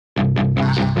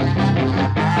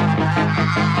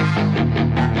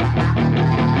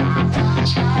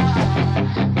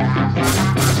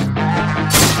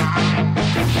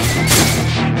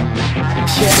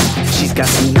got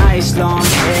some nice long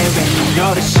hair, and you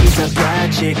know that she's a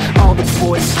bad chick. All the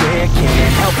boys stare,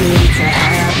 can't help it, it's a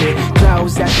habit.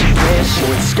 Clothes that she wears,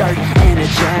 short skirt and a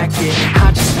jacket. I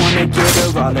just wanna get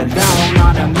her all alone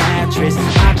on a mattress.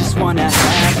 I just wanna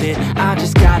have it, I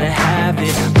just gotta have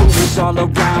it. Rumors all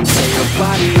around say her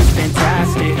body is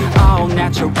fantastic. All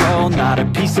natural, not a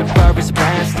piece of fur is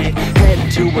plastic. Head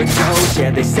to her toes, yeah,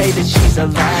 they say that she's a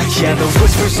latch. Yeah, the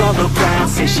whispers all around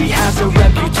say she has a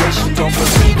reputation. Don't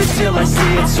believe it till I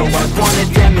see it, so I want a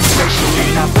demonstration.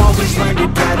 And I've always learned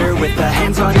it better with a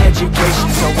hands-on education.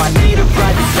 So I need a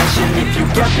private session if you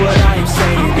get what I am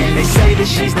saying. And they say that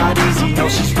she's not easy, no,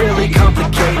 she's really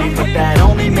complicated. But that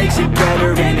only makes it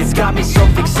better, and it's got me so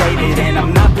fixated. And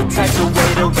I'm not the type to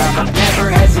wait around, I've never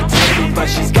hesitated. But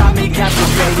she's got me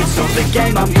captivated, so the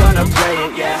game, I'm gonna play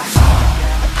it, yeah.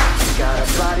 Got a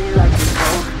body like a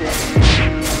coaster,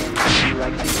 she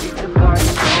likes to keep the party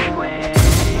going.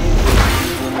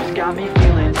 She's got me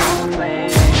feeling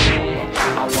lonely,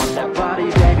 I want that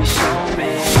body, baby, show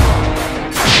me.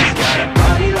 She's got a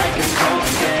body like a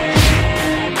coaster,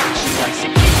 she likes to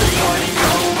keep the party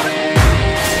going.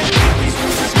 These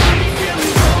rumors got me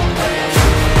feeling lonely,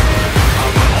 I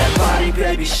want that body,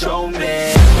 baby, show me.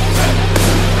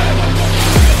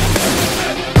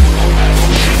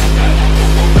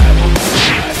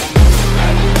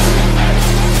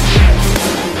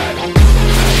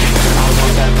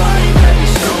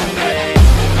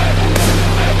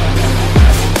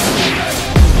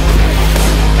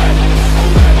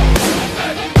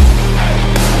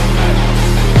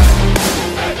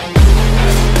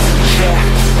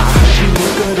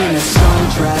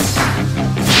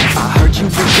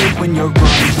 When you're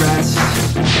undressed,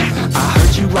 I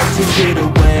heard you like to get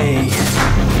away,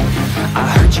 I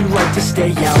heard you like to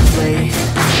stay out late,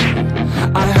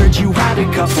 I heard you had a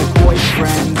couple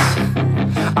boyfriends,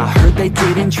 I heard they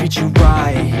didn't treat you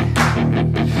right,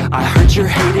 I heard you're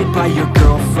hated by your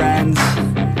girlfriends.